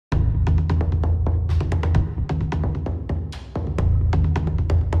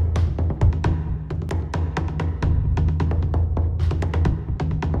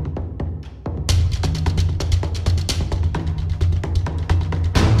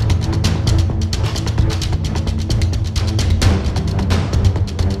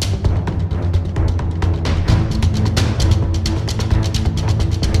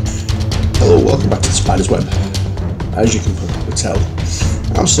As you can probably tell,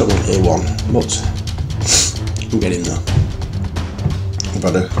 I'm still on A1, but I'm getting there. I've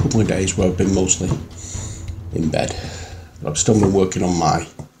had a couple of days where I've been mostly in bed, but I've still been working on my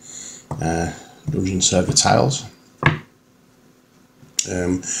dungeon server tiles.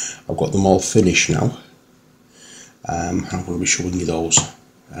 I've got them all finished now. I'm going to be showing you those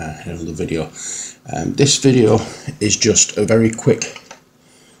in another video. This video is just a very quick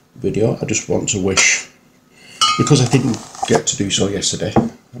video. I just want to wish, because I didn't get to do so yesterday,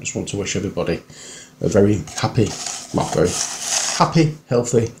 I just want to wish everybody a very happy,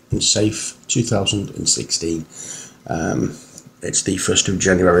 healthy and safe 2016. It's the 1st of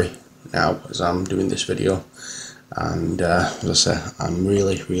January now as I'm doing this video, and as I say, I'm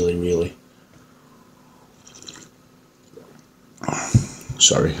really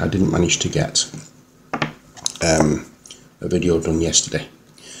sorry I didn't manage to get a video done yesterday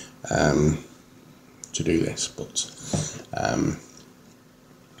to do this, but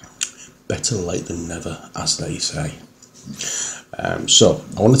better late than never, as they say. So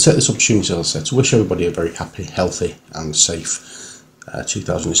I want to take this opportunity, as I said, to wish everybody a very happy, healthy and safe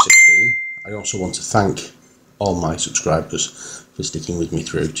 2016. I also want to thank all my subscribers for sticking with me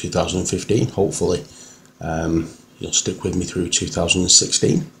through 2015. Hopefully you'll stick with me through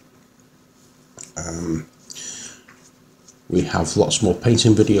 2016. We have lots more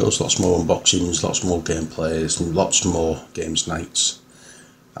painting videos, lots more unboxings, lots more gameplays, and lots more games nights,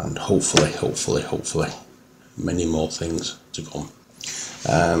 and hopefully many more things to come.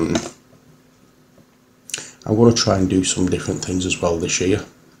 I'm going to try and do some different things as well this year.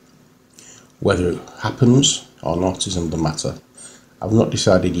 Whether it happens or not is another matter. I've not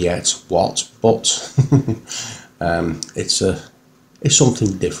decided yet what, but it's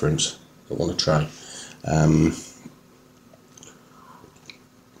something different I want to try.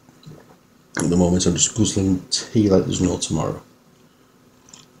 At the moment I'm just guzzling tea like there's no tomorrow.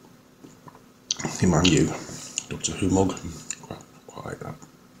 Mind you, Doctor Who mug, quite like that.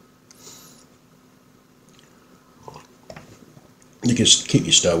 You can keep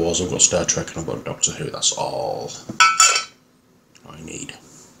your Star Wars. I've got Star Trek and I've got Doctor Who. That's all I need.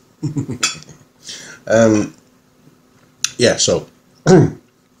 Yeah, so we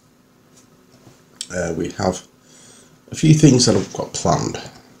have a few things that I've got planned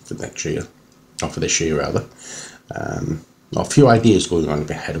for next year, or for this year rather. A few ideas going on in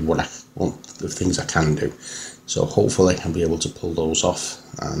my head of what I want, the things I can do. So hopefully I'll be able to pull those off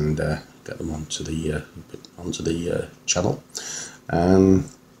and get them onto the channel. I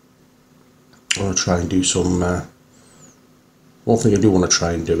want to try and do some. One thing I do want to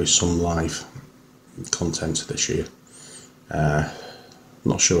try and do is some live content this year. I'm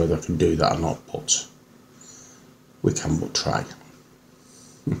not sure whether I can do that or not, but we can but try.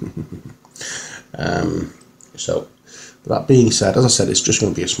 So that being said, as I said, it's just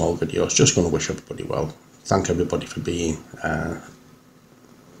going to be a small video. It's just going to wish everybody well, thank everybody for being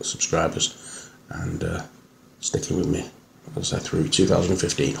subscribers and sticking with me, as I said, through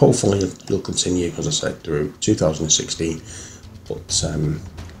 2015. Hopefully you'll continue, as I said, through 2016, but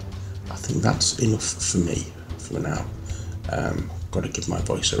I think that's enough for me for now. Got to give my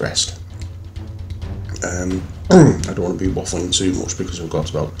voice a rest. I don't want to be waffling too much because I've got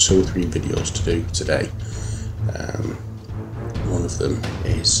about 2 or 3 videos to do today. One of them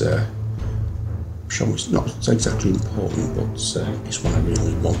is not exactly important, but it's one I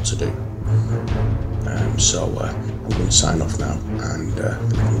really want to do. So I'm going to sign off now and I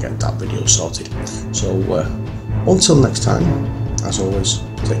can get that video sorted. So until next time, as always,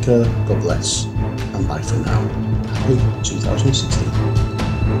 take care, God bless, and bye for now. Happy 2016.